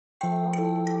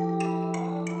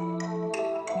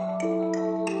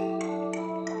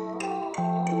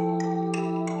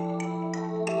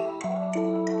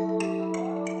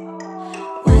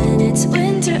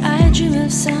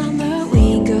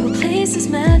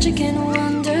magic and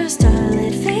wonder.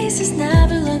 Starlit faces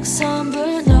never look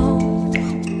somber, no.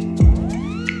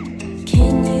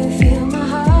 Can you feel my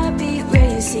heartbeat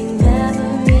racing?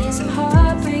 Memories of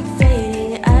heartbreak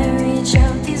fading. I reach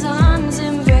out, these arms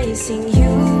embracing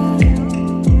you.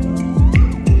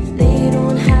 They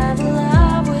don't have a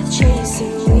lot worth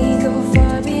chasing. We go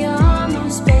far beyond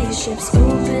those spaceships.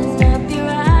 Open up your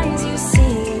eyes, you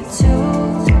see it too.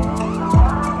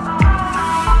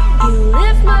 You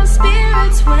lift my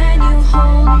spirits when you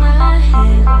hold my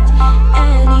hand.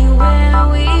 Anywhere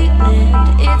we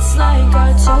land, it's like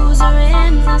our toes are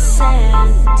in the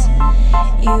sand.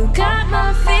 You got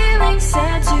my feelings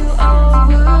set to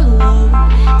overload,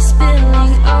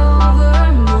 spilling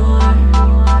over more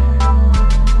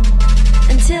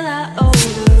until I overflow.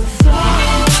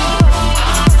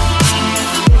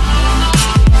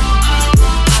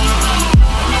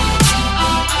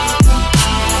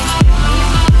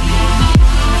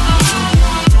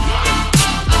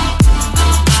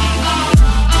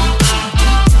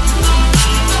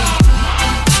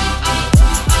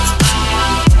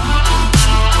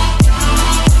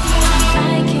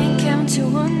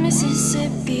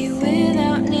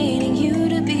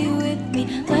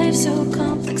 So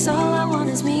complex, all I want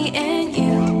is me and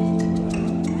you.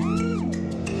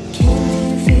 Can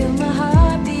you feel my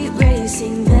heartbeat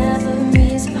racing?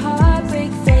 Memories of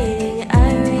heartbreak fading. I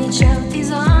reach out,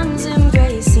 these arms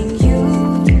embracing you.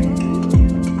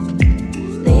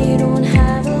 They don't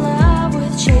have a lot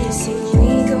worth chasing.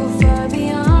 We go far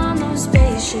beyond those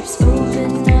spaceships.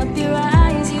 Open up your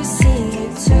eyes, you see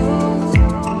it too.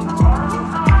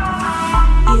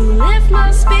 You lift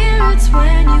my spirits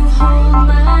when you hold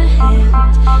my hand.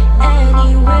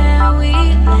 Anywhere we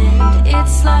land,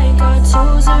 it's like our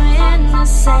toes are in the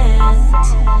sand.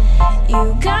 You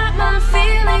got my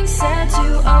feelings set to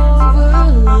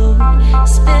overload,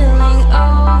 spilling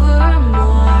over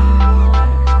more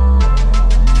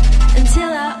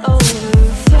until I overflow.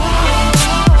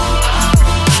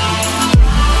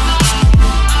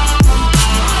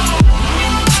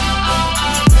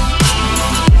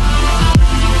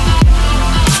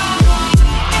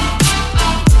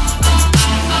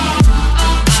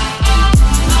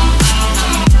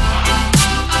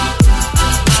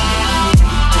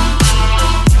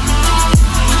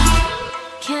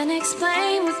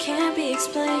 Explain what can't be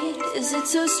explained. Is it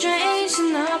so strange to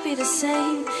not be the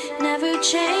same? Never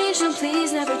change, no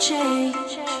please never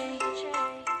change.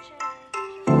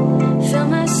 Fill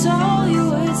my soul, your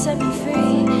words set me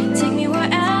free. Take me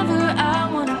wherever I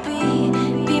wanna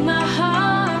be my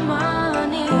harmony.